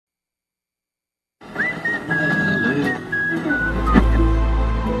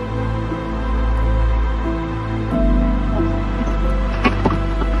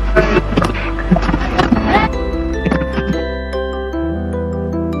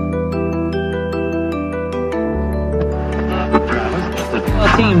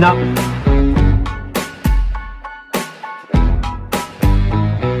now.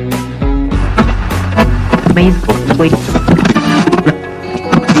 Wait.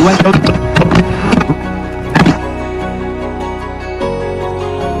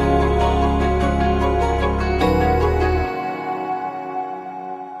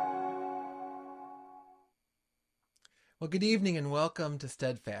 Well, good evening and welcome to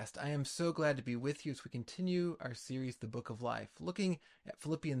Steadfast. I am so glad to be with you as we continue our series, The Book of Life, looking at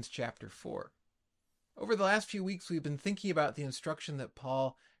Philippians chapter 4. Over the last few weeks, we've been thinking about the instruction that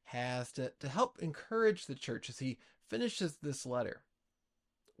Paul has to help encourage the church as he finishes this letter.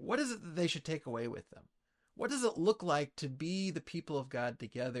 What is it that they should take away with them? What does it look like to be the people of God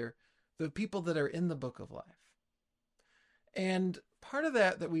together, the people that are in the Book of Life? And part of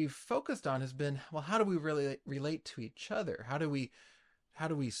that we've focused on has been, well, how do we really relate to each other? How do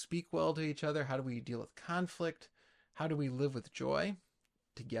we speak well to each other? How do we deal with conflict? How do we live with joy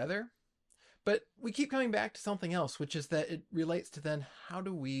together? But we keep coming back to something else, which is that it relates to then how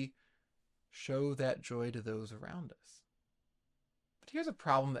do we show that joy to those around us? But here's a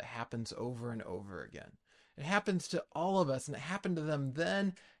problem that happens over and over again. It happens to all of us, and it happened to them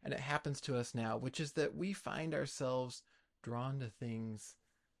then, and it happens to us now, which is that we find ourselves drawn to things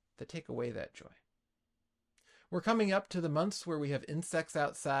that take away that joy. We're coming up to the months where we have insects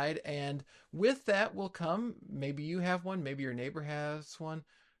outside, and with that will come, maybe you have one, maybe your neighbor has one,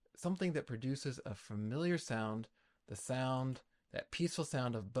 something that produces a familiar sound, that peaceful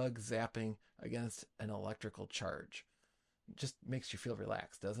sound of bugs zapping against an electrical charge. It just makes you feel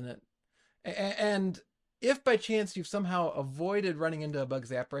relaxed, doesn't it? And if by chance you've somehow avoided running into a bug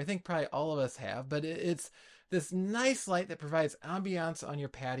zapper, I think probably all of us have, but it's this nice light that provides ambiance on your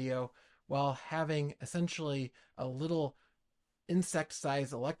patio while having essentially a little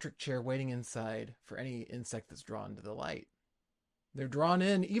insect-sized electric chair waiting inside for any insect that's drawn to the light. They're drawn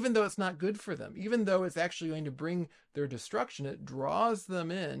in, even though it's not good for them, even though it's actually going to bring their destruction. It draws them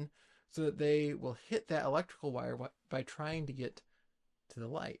in so that they will hit that electrical wire by trying to get to the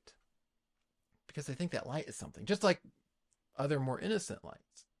light, because they think that light is something, just like other more innocent lights.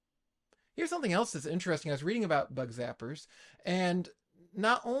 Here's something else that's interesting. I was reading about bug zappers, and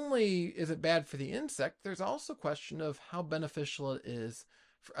not only is it bad for the insect, there's also a question of how beneficial it is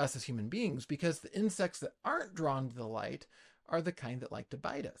for us as human beings, because the insects that aren't drawn to the light are the kind that like to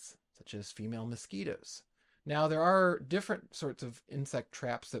bite us, such as female mosquitoes. Now, there are different sorts of insect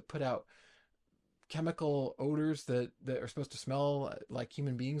traps that put out chemical odors that are supposed to smell like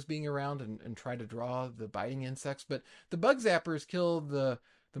human beings being around and try to draw the biting insects, but the bug zappers kill the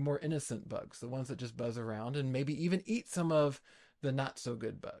more innocent bugs, the ones that just buzz around and maybe even eat some of the not so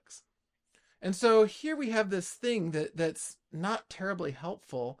good bugs. And so here we have this thing that's not terribly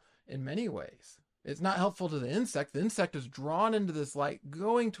helpful in many ways. It's not helpful to the insect. The insect is drawn into this light,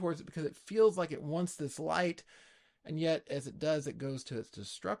 going towards it because it feels like it wants this light, and yet as it does, it goes to its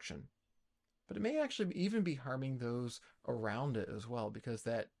destruction. But it may actually even be harming those around it as well, because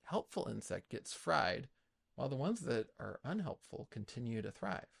that helpful insect gets fried while the ones that are unhelpful continue to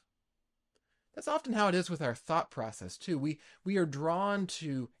thrive. That's often how it is with our thought process too. We are drawn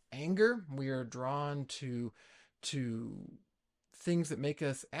to anger. We are drawn to things that make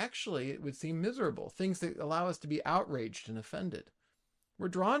us, actually, it would seem, miserable. Things that allow us to be outraged and offended. We're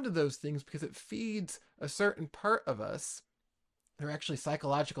drawn to those things because it feeds a certain part of us. There are actually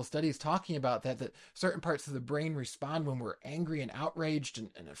psychological studies talking about that certain parts of the brain respond when we're angry and outraged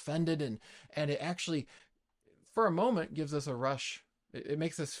and offended, and it actually, for a moment, gives us a rush. It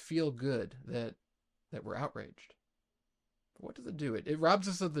makes us feel good that we're outraged. But what does it do? It robs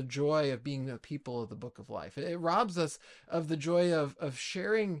us of the joy of being the people of the Book of Life. It robs us of the joy of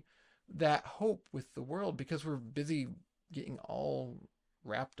sharing that hope with the world because we're busy getting all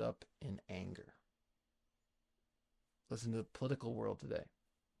wrapped up in anger. Listen to the political world today.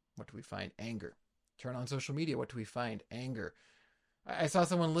 What do we find? Anger. Turn on social media. What do we find? Anger. I saw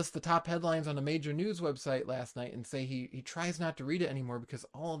someone list the top headlines on a major news website last night and say he tries not to read it anymore because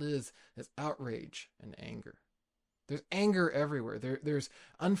all it is outrage and anger. There's anger everywhere. There's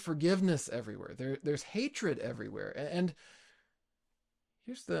unforgiveness everywhere. There's hatred everywhere. And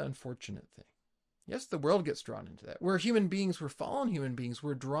here's the unfortunate thing. Yes, the world gets drawn into that. We're human beings. We're fallen human beings.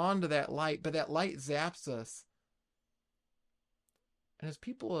 We're drawn to that light, but that light zaps us. And as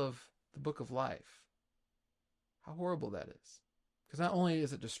people of the Book of Life, how horrible that is. Because not only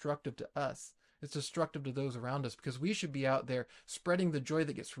is it destructive to us, it's destructive to those around us, because we should be out there spreading the joy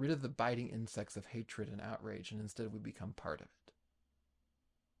that gets rid of the biting insects of hatred and outrage, and instead we become part of it.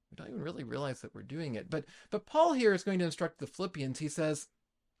 We don't even really realize that we're doing it. But Paul here is going to instruct the Philippians. He says,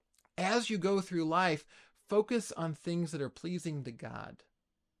 as you go through life, focus on things that are pleasing to God.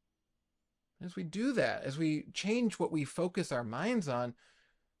 As we do that, as we change what we focus our minds on,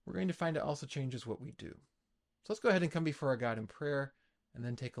 we're going to find it also changes what we do. So let's go ahead and come before our God in prayer and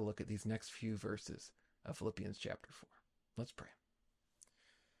then take a look at these next few verses of Philippians chapter 4. Let's pray.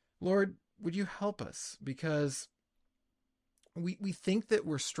 Lord, would you help us? Because we think that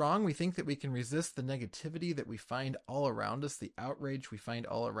we're strong. We think that we can resist the negativity that we find all around us, the outrage we find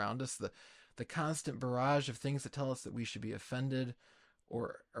all around us, the constant barrage of things that tell us that we should be offended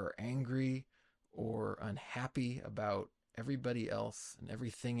or angry or unhappy about everybody else and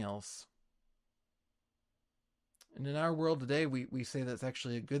everything else. And in our world today, we say that's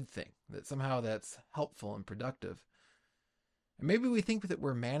actually a good thing, that somehow that's helpful and productive. And maybe we think that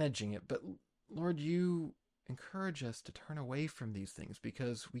we're managing it, but Lord, you encourage us to turn away from these things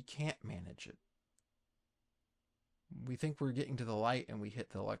because we can't manage it. We think we're getting to the light and we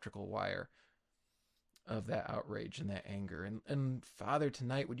hit the electrical wire of that outrage and that anger. And Father,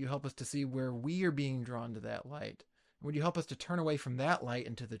 tonight, would you help us to see where we are being drawn to that light? Would you help us to turn away from that light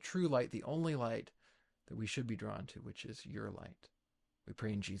into the true light, the only light that we should be drawn to, which is your light? We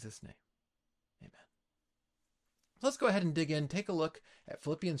pray in Jesus' name. Amen. Let's go ahead and dig in, take a look at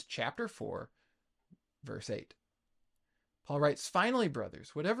Philippians chapter 4, verse 8. Paul writes, "Finally,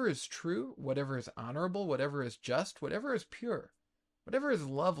 brothers, whatever is true, whatever is honorable, whatever is just, whatever is pure, whatever is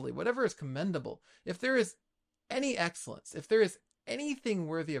lovely, whatever is commendable, if there is any excellence, if there is anything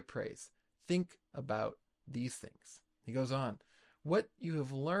worthy of praise, think about these things." He goes on, "What you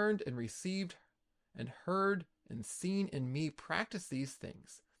have learned and received and heard and seen in me, practice these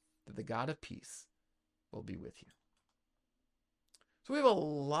things, that the God of peace will be with you." So we have a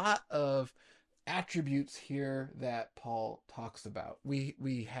lot of attributes here that Paul talks about.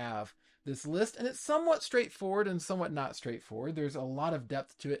 We have this list, and it's somewhat straightforward and somewhat not straightforward. There's a lot of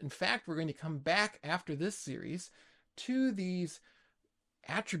depth to it. In fact, we're going to come back after this series to these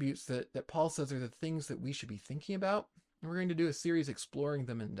attributes that Paul says are the things that we should be thinking about. And we're going to do a series exploring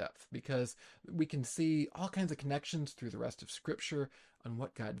them in depth because we can see all kinds of connections through the rest of Scripture on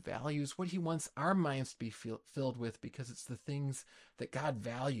what God values, what he wants our minds to be filled with, because it's the things that God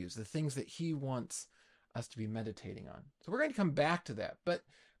values, the things that he wants us to be meditating on. So we're going to come back to that. But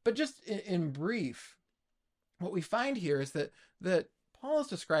just in brief, what we find here is that Paul is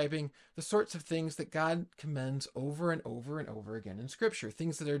describing the sorts of things that God commends over and over and over again in Scripture,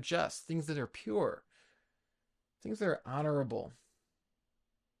 things that are just, things that are pure, things that are honorable.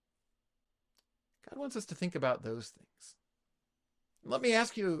 God wants us to think about those things. Let me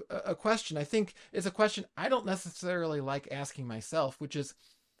ask you a question. I think it's a question I don't necessarily like asking myself, which is,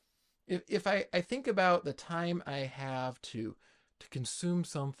 if I think about the time I have to consume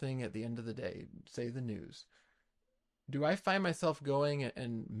something at the end of the day, say the news, do I find myself going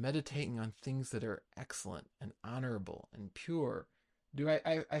and meditating on things that are excellent and honorable and pure? Do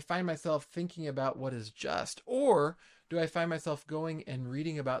I find myself thinking about what is just? Or do I find myself going and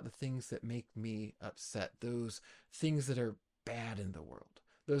reading about the things that make me upset, those things that are bad in the world,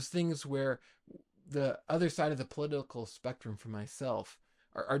 those things where the other side of the political spectrum for myself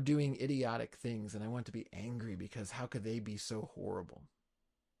are doing idiotic things, and I want to be angry because how could they be so horrible?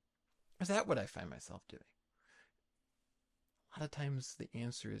 Is that what I find myself doing? A lot of times the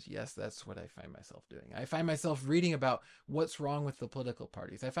answer is yes, that's what I find myself doing. I find myself reading about what's wrong with the political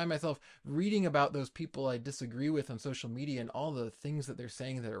parties. I find myself reading about those people I disagree with on social media and all the things that they're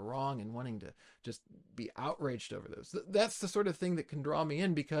saying that are wrong and wanting to just be outraged over those. That's the sort of thing that can draw me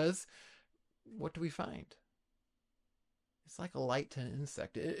in, because what do we find? It's like a light to an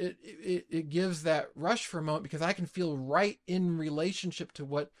insect. It gives that rush for a moment because I can feel right in relationship to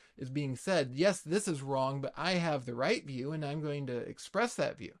what is being said. Yes, this is wrong, but I have the right view and I'm going to express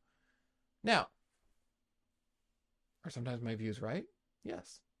that view. Now, are sometimes my views right?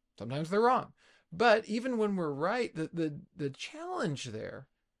 Yes. Sometimes they're wrong. But even when we're right, the challenge there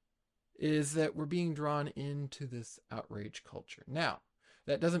is that we're being drawn into this outrage culture. Now,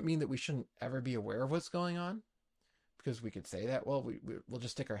 that doesn't mean that we shouldn't ever be aware of what's going on. Because we could say that, well, we'll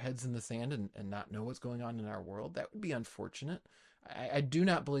just stick our heads in the sand and not know what's going on in our world. That would be unfortunate. I do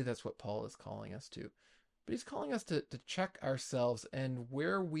not believe that's what Paul is calling us to. But he's calling us to check ourselves and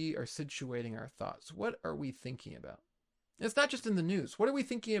where we are situating our thoughts. What are we thinking about? It's not just in the news. What are we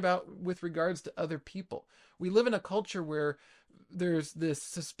thinking about with regards to other people? We live in a culture where there's this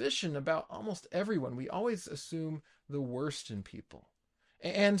suspicion about almost everyone. We always assume the worst in people.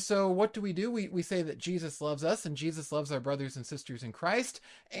 And so what do? We say that Jesus loves us and Jesus loves our brothers and sisters in Christ.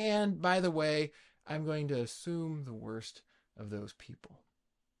 And by the way, I'm going to assume the worst of those people.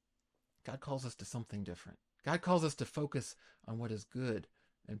 God calls us to something different. God calls us to focus on what is good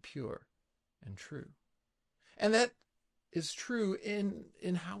and pure and true. And that is true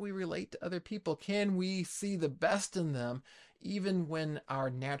in how we relate to other people? Can we see the best in them even when our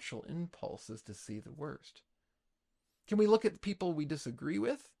natural impulse is to see the worst? Can we look at people we disagree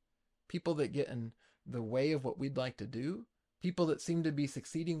with, people that get in the way of what we'd like to do, people that seem to be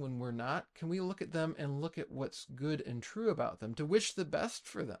succeeding when we're not? Can we look at them and look at what's good and true about them, to wish the best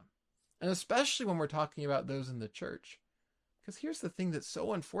for them? And especially when we're talking about those in the church. Because here's the thing that's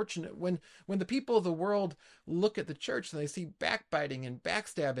so unfortunate. When the people of the world look at the church and they see backbiting and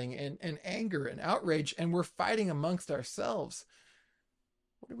backstabbing and anger and outrage, and we're fighting amongst ourselves,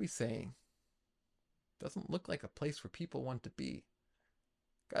 what are we saying? Doesn't look like a place where people want to be.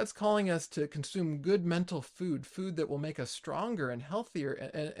 God's calling us to consume good mental food that will make us stronger and healthier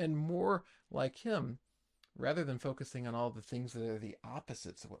and more like Him, rather than focusing on all the things that are the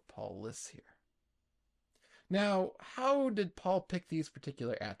opposites of what Paul lists here. Now, how did Paul pick these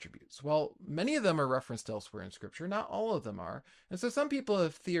particular attributes? Well, many of them are referenced elsewhere in Scripture. Not all of them are. And so some people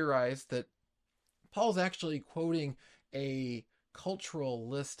have theorized that Paul's actually quoting a cultural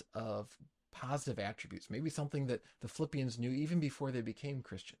list of positive attributes, maybe something that the Philippians knew even before they became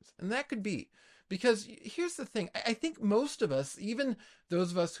Christians. And that could be, because here's the thing. I think most of us, even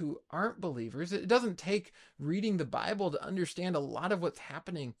those of us who aren't believers, it doesn't take reading the Bible to understand a lot of what's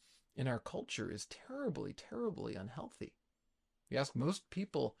happening in our culture is terribly, terribly unhealthy. You ask most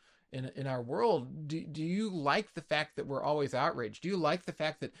people in our world, do you like the fact that we're always outraged? Do you like the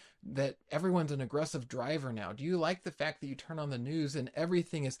fact that everyone's an aggressive driver now? Do you like the fact that you turn on the news and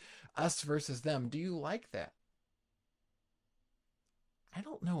everything is us versus them? Do you like that? I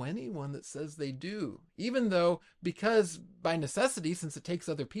don't know anyone that says they do, even though, because by necessity, since it takes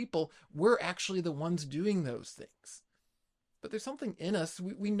other people, we're actually the ones doing those things. But there's something in us,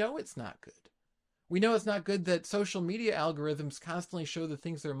 we know it's not good. We know it's not good that social media algorithms constantly show the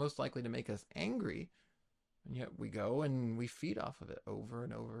things that are most likely to make us angry, and yet we go and we feed off of it over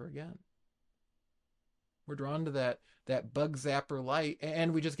and over again. We're drawn to that bug zapper light,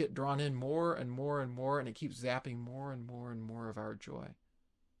 and we just get drawn in more and more and more, and it keeps zapping more and more and more of our joy.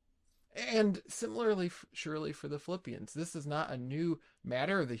 And similarly, surely for the Philippians, this is not a new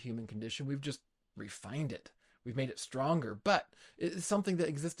matter of the human condition. We've just refined it. We've made it stronger, but it's something that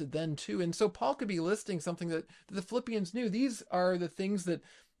existed then too. And so Paul could be listing something that the Philippians knew. These are the things that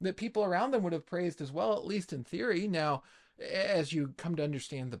people around them would have praised as well, at least in theory. Now, as you come to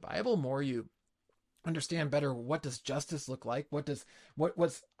understand the Bible more, you understand better, what does justice look like?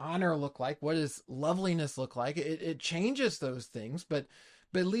 What's honor look like? What does loveliness look like? It changes those things, but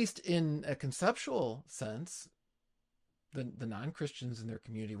at least in a conceptual sense, the non-Christians in their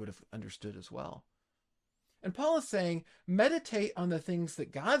community would have understood as well. And Paul is saying, meditate on the things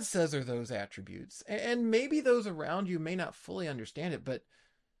that God says are those attributes. And maybe those around you may not fully understand it, but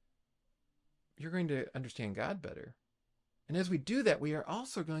you're going to understand God better. And as we do that, we are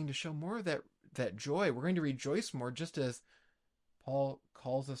also going to show more of that joy. We're going to rejoice more, just as Paul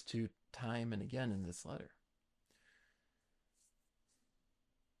calls us to time and again in this letter.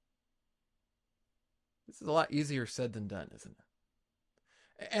 This is a lot easier said than done, isn't it?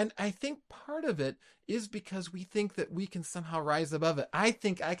 And I think part of it is because we think that we can somehow rise above it. I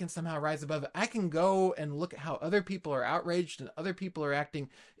think I can somehow rise above it. I can go and look at how other people are outraged and other people are acting,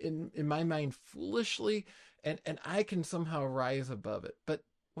 in my mind, foolishly, and I can somehow rise above it. But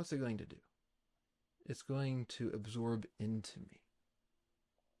what's it going to do? It's going to absorb into me.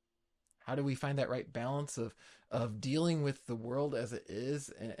 How do we find that right balance of dealing with the world as it is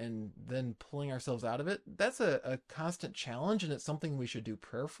and then pulling ourselves out of it? That's a constant challenge, and it's something we should do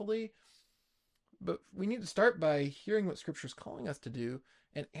prayerfully. But we need to start by hearing what Scripture is calling us to do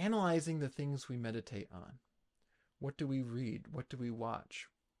and analyzing the things we meditate on. What do we read? What do we watch?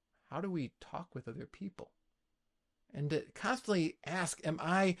 How do we talk with other people? And to constantly ask, am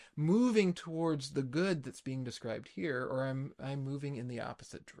I moving towards the good that's being described here, or am I moving in the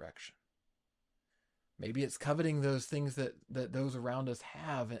opposite direction? Maybe it's coveting those things that those around us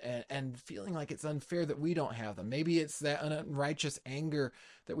have and feeling like it's unfair that we don't have them. Maybe it's that unrighteous anger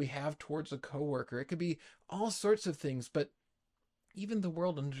that we have towards a coworker. It could be all sorts of things, but even the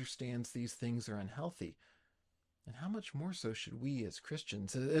world understands these things are unhealthy. And how much more so should we as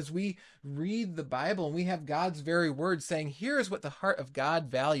Christians, as we read the Bible and we have God's very word saying, here is what the heart of God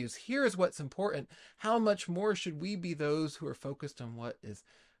values, here is what's important, how much more should we be those who are focused on what is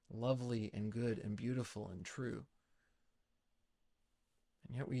lovely and good and beautiful and true?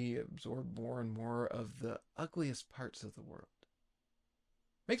 And yet we absorb more and more of the ugliest parts of the world.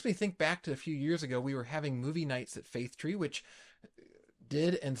 Makes me think back to a few years ago. We were having movie nights at Faith Tree, which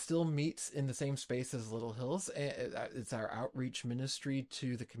did and still meets in the same space as Little Hills. It's our outreach ministry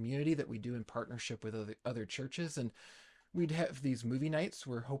to the community that we do in partnership with other churches. And we'd have these movie nights.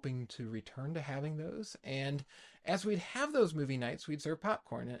 We're hoping to return to having those. And as we'd have those movie nights, we'd serve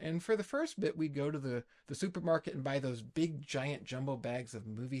popcorn. And for the first bit, we'd go to the supermarket and buy those big, giant jumbo bags of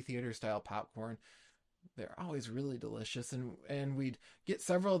movie theater style popcorn. They're always really delicious. And we'd get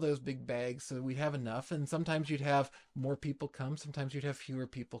several of those big bags so we'd have enough. And sometimes you'd have more people come. Sometimes you'd have fewer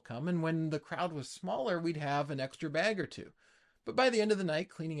people come. And when the crowd was smaller, we'd have an extra bag or two. But by the end of the night,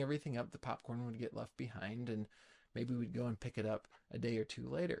 cleaning everything up, the popcorn would get left behind, and maybe we'd go and pick it up a day or two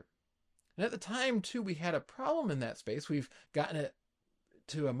later. And at the time, too, we had a problem in that space. We've gotten it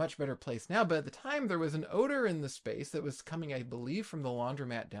to a much better place now, but at the time, there was an odor in the space that was coming, I believe, from the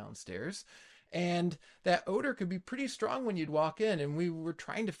laundromat downstairs. And that odor could be pretty strong when you'd walk in, and we were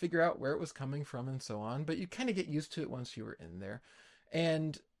trying to figure out where it was coming from and so on, but you kind of get used to it once you were in there.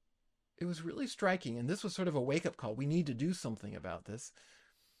 And it was really striking, and this was sort of a wake-up call. We need to do something about this.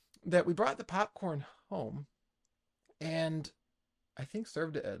 That we brought the popcorn home and I think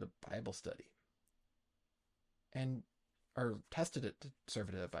served it at a Bible study. Or tested it to serve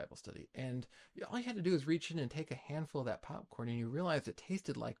it at a Bible study. And all you had to do is reach in and take a handful of that popcorn, and you realized it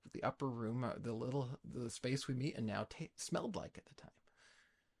tasted like the upper room, the space we meet in now, smelled like at the time.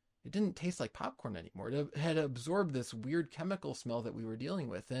 It didn't taste like popcorn anymore. It had absorbed this weird chemical smell that we were dealing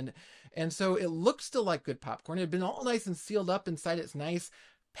with. And so it looked still like good popcorn. It had been all nice and sealed up inside its nice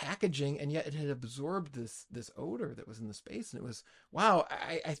packaging, and yet it had absorbed this odor that was in the space. And it was, wow,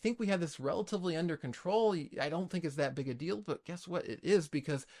 I think we had this relatively under control. I don't think it's that big a deal, but guess what? It is,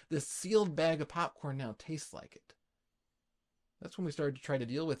 because this sealed bag of popcorn now tastes like it. That's when we started to try to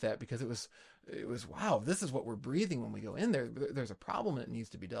deal with that, because it was wow, this is what we're breathing when we go in there. There's a problem and it needs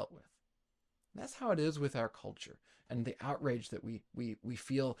to be dealt with. And that's how it is with our culture and the outrage that we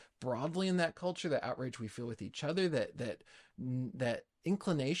feel broadly in that culture, the outrage we feel with each other, that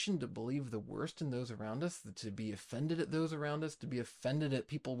inclination to believe the worst in those around us, to be offended at those around us, to be offended at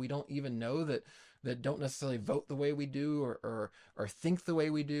people we don't even know that don't necessarily vote the way we do or think the way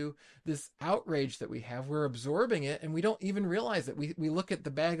we do. This outrage that we have, we're absorbing it and we don't even realize it. We look at the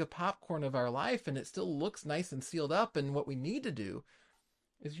bag of popcorn of our life and it still looks nice and sealed up, and what we need to do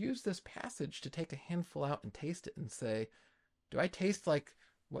is use this passage to take a handful out and taste it and say, do I taste like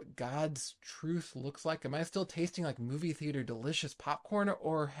what God's truth looks like? Am I still tasting like movie theater delicious popcorn,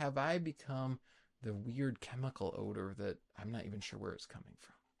 or have I become the weird chemical odor that I'm not even sure where it's coming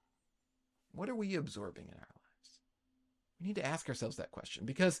from? What are we absorbing in our lives? We need to ask ourselves that question,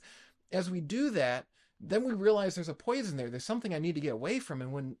 because as we do that, then we realize there's a poison there. There's something I need to get away from.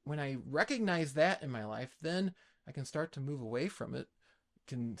 And when I recognize that in my life, then I can start to move away from it,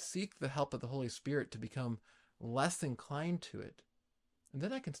 can seek the help of the Holy Spirit to become less inclined to it. And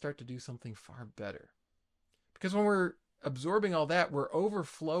then I can start to do something far better. Because when we're absorbing all that, we're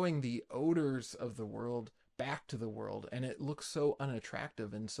overflowing the odors of the world back to the world, and it looks so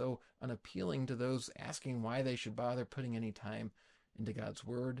unattractive and so unappealing to those asking why they should bother putting any time into God's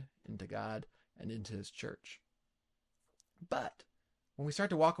Word, into God, and into His church. But when we start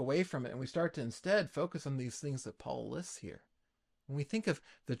to walk away from it and we start to instead focus on these things that Paul lists here, when we think of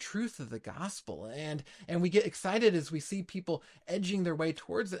the truth of the gospel and we get excited as we see people edging their way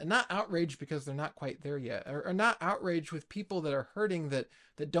towards it, and not outraged because they're not quite there yet, or not outraged with people that are hurting that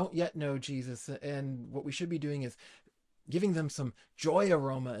don't yet know Jesus, and what we should be doing is giving them some joy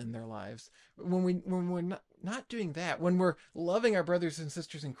aroma in their lives. When we're not doing that, when we're loving our brothers and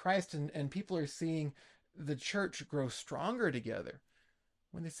sisters in Christ, and people are seeing the church grow stronger together,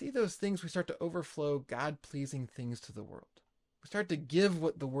 when they see those things, we start to overflow God-pleasing things to the world. We start to give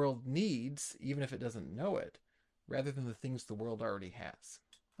what the world needs, even if it doesn't know it, rather than the things the world already has.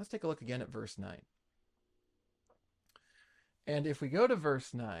 Let's take a look again at verse 9. And if we go to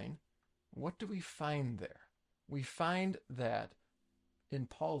verse 9, what do we find there? We find that in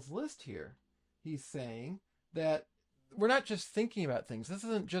Paul's list here, he's saying that we're not just thinking about things. This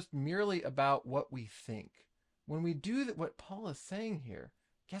isn't just merely about what we think. When we do what Paul is saying here,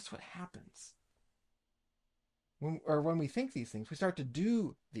 guess what happens? When we think these things, we start to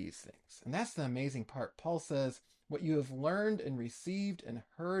do these things. And that's the amazing part. Paul says, what you have learned and received and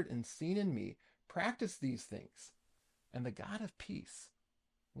heard and seen in me, practice these things, and the God of peace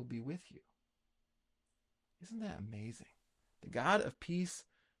will be with you. Isn't that amazing? The God of peace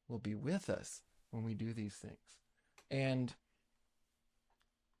will be with us when we do these things. And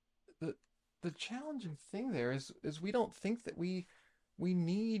the challenging thing there is we don't think that we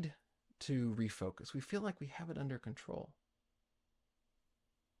need to refocus. We feel like we have it under control.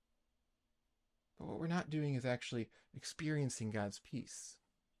 But what we're not doing is actually experiencing God's peace.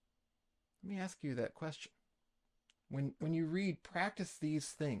 Let me ask you that question. When you read, practice these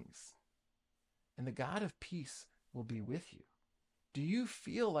things, and the God of peace will be with you. Do you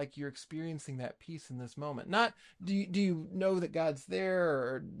feel like you're experiencing that peace in this moment? Not do you know that God's there,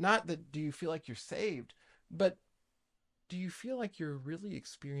 or not that do you feel like you're saved, but do you feel like you're really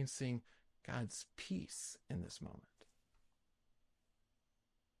experiencing God's peace in this moment?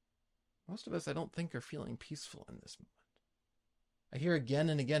 Most of us, I don't think, are feeling peaceful in this moment. I hear again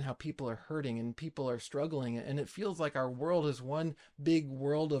and again how people are hurting and people are struggling, and it feels like our world is one big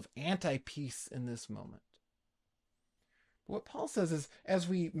world of anti-peace in this moment. But what Paul says is, as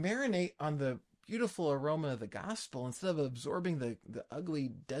we marinate on the beautiful aroma of the gospel, instead of absorbing the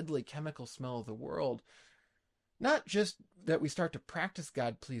ugly, deadly chemical smell of the world, not just that we start to practice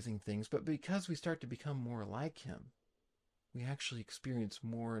God-pleasing things, but because we start to become more like him, we actually experience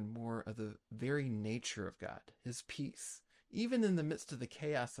more and more of the very nature of God, his peace, even in the midst of the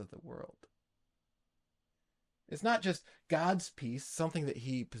chaos of the world. It's not just God's peace, something that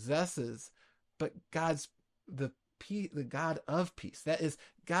he possesses, but the God of peace. That is,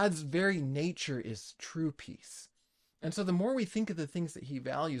 God's very nature is true peace. And so the more we think of the things that he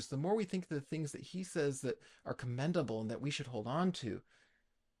values, the more we think of the things that he says that are commendable and that we should hold on to,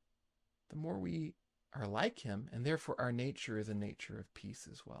 the more we are like him, and therefore our nature is a nature of peace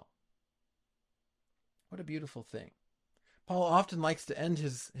as well. What a beautiful thing. Paul often likes to end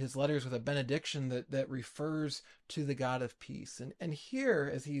his letters with a benediction that refers to the God of peace. And here,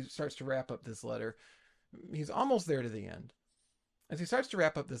 as he starts to wrap up this letter, he's almost there to the end. As he starts to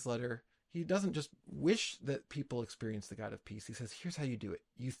wrap up this letter, he doesn't just wish that people experience the God of peace. He says, here's how you do it.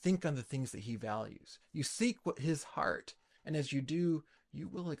 You think on the things that he values. You seek what his heart, and as you do, you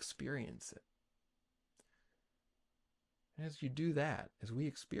will experience it. And as you do that, as we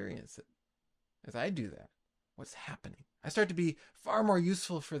experience it, as I do that, what's happening? I start to be far more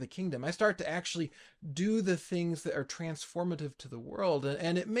useful for the kingdom. I start to actually do the things that are transformative to the world.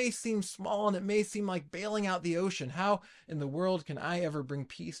 And it may seem small, and it may seem like bailing out the ocean. How in the world can I ever bring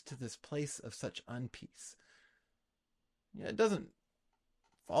peace to this place of such unpeace? Yeah, it doesn't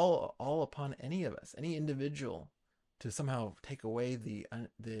fall all upon any of us, any individual, to somehow take away the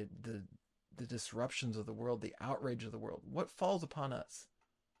disruptions of the world, the outrage of the world. What falls upon us?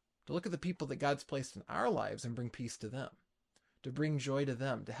 To look at the people that God's placed in our lives and bring peace to them, to bring joy to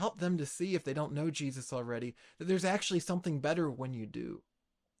them, to help them to see, if they don't know Jesus already, that there's actually something better when you do.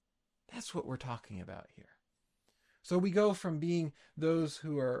 That's what we're talking about here. So we go from being those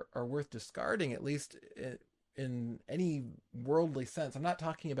who are worth discarding, at least in any worldly sense. I'm not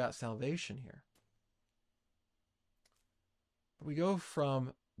talking about salvation here. But we go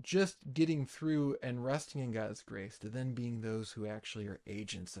from just getting through and resting in God's grace to then being those who actually are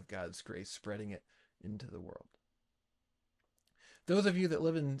agents of God's grace, spreading it into the world. Those of you that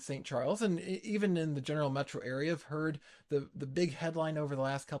live in St. Charles and even in the general metro area have heard the big headline over the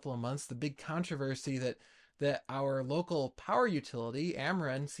last couple of months, the big controversy that our local power utility,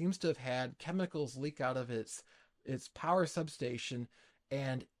 Ameren, seems to have had chemicals leak out of its power substation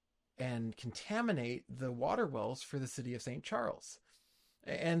and contaminate the water wells for the city of St. Charles.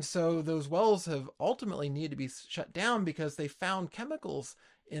 And so those wells have ultimately needed to be shut down because they found chemicals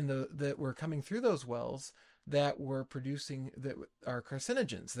that were coming through those wells that were producing, that are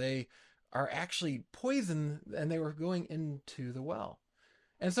carcinogens. They are actually poison, and they were going into the well.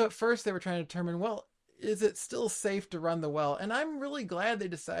 And so at first they were trying to determine, well, is it still safe to run the well? And I'm really glad they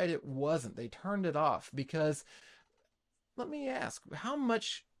decided it wasn't. They turned it off because, let me ask, how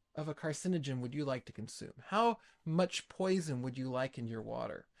much of a carcinogen would you like to consume? How much poison would you like in your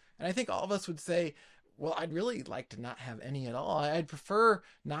water? And I think all of us would say, well, I'd really like to not have any at all. I'd prefer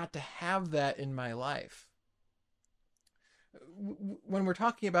not to have that in my life. When we're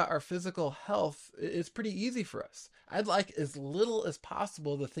talking about our physical health, it's pretty easy for us. I'd like as little as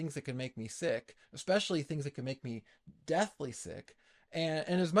possible the things that can make me sick, especially things that can make me deathly sick, and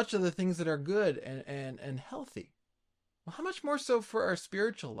as much of the things that are good and healthy. Well, how much more so for our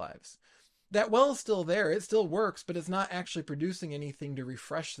spiritual lives? That well is still there. It still works, but it's not actually producing anything to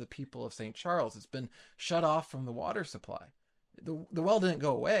refresh the people of St. Charles. It's been shut off from the water supply. The well didn't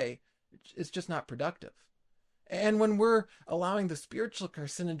go away. It's just not productive. And when we're allowing the spiritual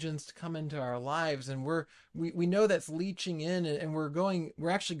carcinogens to come into our lives, and we know that's leaching in, and we're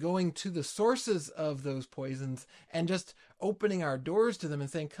actually going to the sources of those poisons and just opening our doors to them and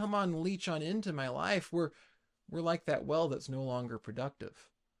saying, come on, leach on into my life. We're like that well that's no longer productive.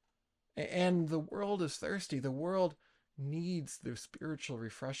 And the world is thirsty. The world needs the spiritual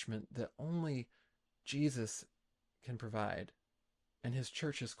refreshment that only Jesus can provide. And his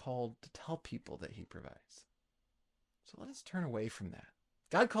church is called to tell people that he provides. So let us turn away from that.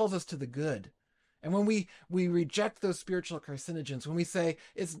 God calls us to the good. And when we reject those spiritual carcinogens, when we say,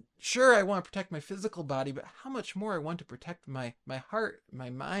 it's sure I want to protect my physical body, but how much more I want to protect my heart,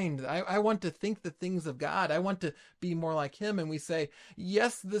 my mind. I want to think the things of God. I want to be more like him. And we say,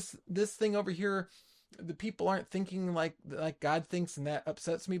 yes, this thing over here, the people aren't thinking like God thinks, and that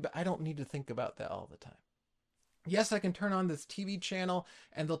upsets me, but I don't need to think about that all the time. Yes, I can turn on this TV channel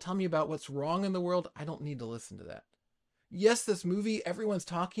and they'll tell me about what's wrong in the world. I don't need to listen to that. Yes, this movie, everyone's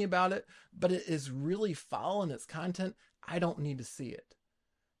talking about it, but it is really foul in its content. I don't need to see it.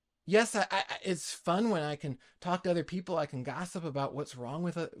 Yes, it's fun when I can talk to other people. I can gossip about what's wrong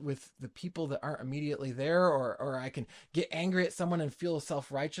with the people that aren't immediately there, or I can get angry at someone and feel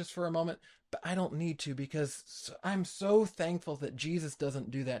self-righteous for a moment, but I don't need to, because I'm so thankful that Jesus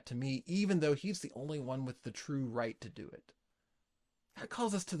doesn't do that to me, even though he's the only one with the true right to do it. God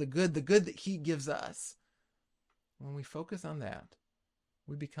calls us to the good that he gives us. When we focus on that,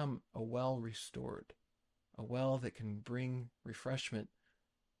 we become a well restored, a well that can bring refreshment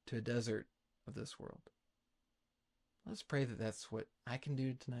to a desert of this world. Let's pray that that's what I can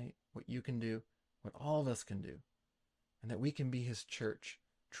do tonight, what you can do, what all of us can do, and that we can be his church,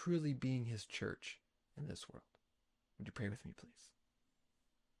 truly being his church in this world. Would you pray with me, please?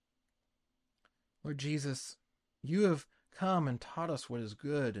 Lord Jesus, you have come and taught us what is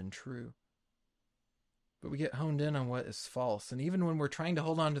good and true. But we get honed in on what is false. And even when we're trying to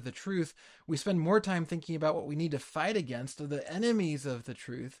hold on to the truth, we spend more time thinking about what we need to fight against, or the enemies of the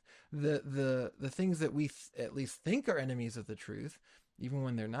truth, the things that we at least think are enemies of the truth, even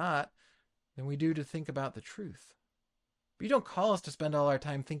when they're not, than we do to think about the truth. But you don't call us to spend all our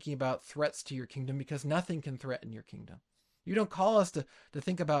time thinking about threats to your kingdom, because nothing can threaten your kingdom. You don't call us to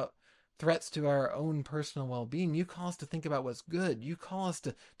think about threats to our own personal well-being. You call us to think about what's good. You call us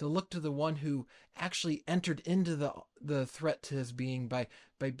to look to the one who actually entered into the threat to his being by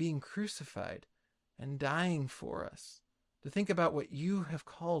being crucified and dying for us. To think about what you have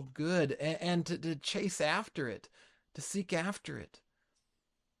called good, and to chase after it, to seek after it,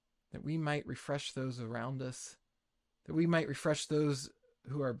 that we might refresh those around us, that we might refresh those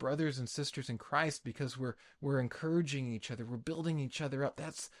who are brothers and sisters in Christ, because we're encouraging each other, we're building each other up.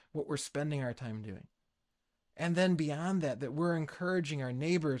 That's what we're spending our time doing. And then beyond that we're encouraging our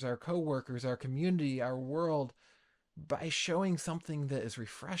neighbors, our coworkers, our community, our world, by showing something that is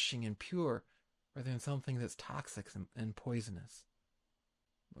refreshing and pure, rather than something that's toxic and poisonous.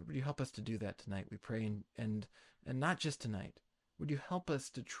 Lord, would you help us to do that tonight, we pray, and not just tonight. Would you help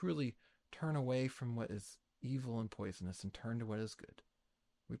us to truly turn away from what is evil and poisonous and turn to what is good?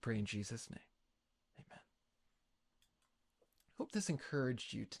 We pray in Jesus' name. Amen. Hope this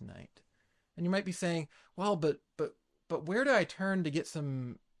encouraged you tonight. And you might be saying, well, but where do I turn to get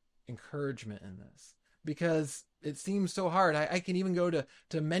some encouragement in this? Because it seems so hard. I can even go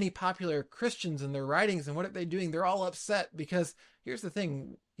to many popular Christians and their writings, and what are they doing? They're all upset, because here's the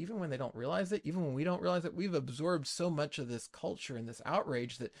thing, even when they don't realize it, even when we don't realize it, we've absorbed so much of this culture and this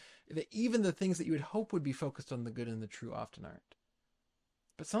outrage that even the things that you would hope would be focused on the good and the true often aren't.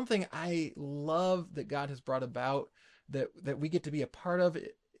 But something I love that God has brought about, that we get to be a part of,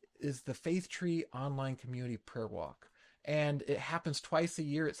 is the Faith Tree online community prayer walk. And it happens twice a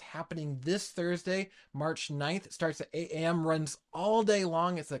year. It's happening this Thursday, March 9th. It starts at 8 a.m., runs all day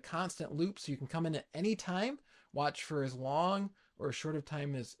long. It's a constant loop, so you can come in at any time, watch for as long or as short of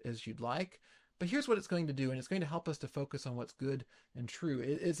time as you'd like. But here's what it's going to do, and it's going to help us to focus on what's good and true.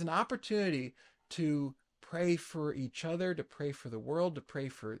 It's an opportunity to pray for each other, to pray for the world, to pray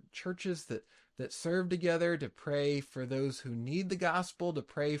for churches that serve together, to pray for those who need the gospel, to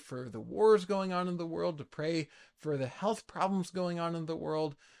pray for the wars going on in the world, to pray for the health problems going on in the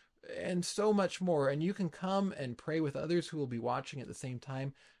world, and so much more. And you can come and pray with others who will be watching at the same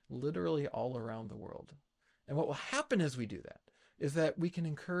time, literally all around the world. And what will happen as we do that is that we can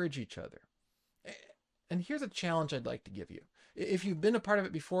encourage each other. And here's a challenge I'd like to give you. If you've been a part of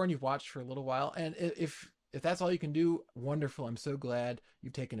it before and you've watched for a little while, and if that's all you can do, wonderful. I'm so glad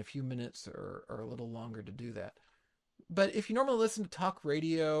you've taken a few minutes or a little longer to do that. But if you normally listen to talk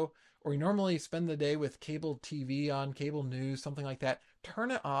radio, or you normally spend the day with cable TV on, cable news, something like that,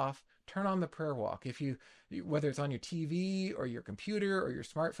 turn it off, turn on the prayer walk. Whether it's on your TV or your computer or your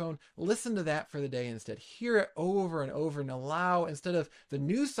smartphone, listen to that for the day instead. Hear it over and over, and allow, instead of the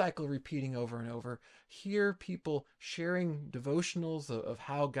news cycle repeating over and over, hear people sharing devotionals of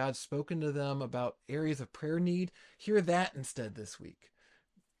how God's spoken to them about areas of prayer need. Hear that instead this week.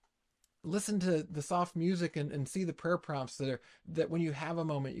 Listen to the soft music and see the prayer prompts that when you have a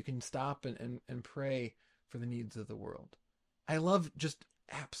moment, you can stop and pray for the needs of the world. I love just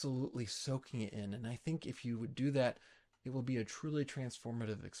absolutely soaking it in. And I think if you would do that, it will be a truly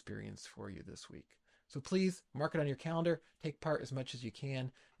transformative experience for you this week. So please mark it on your calendar. Take part as much as you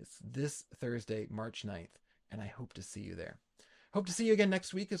can. It's this Thursday, March 9th, and I hope to see you there. Hope to see you again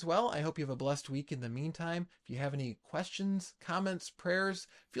next week as well. I hope you have a blessed week in the meantime. If you have any questions, comments, prayers,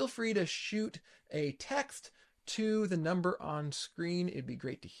 feel free to shoot a text to the number on screen. It'd be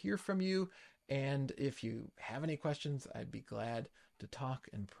great to hear from you. And if you have any questions, I'd be glad to talk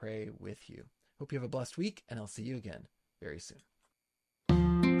and pray with you. Hope you have a blessed week, and I'll see you again very soon.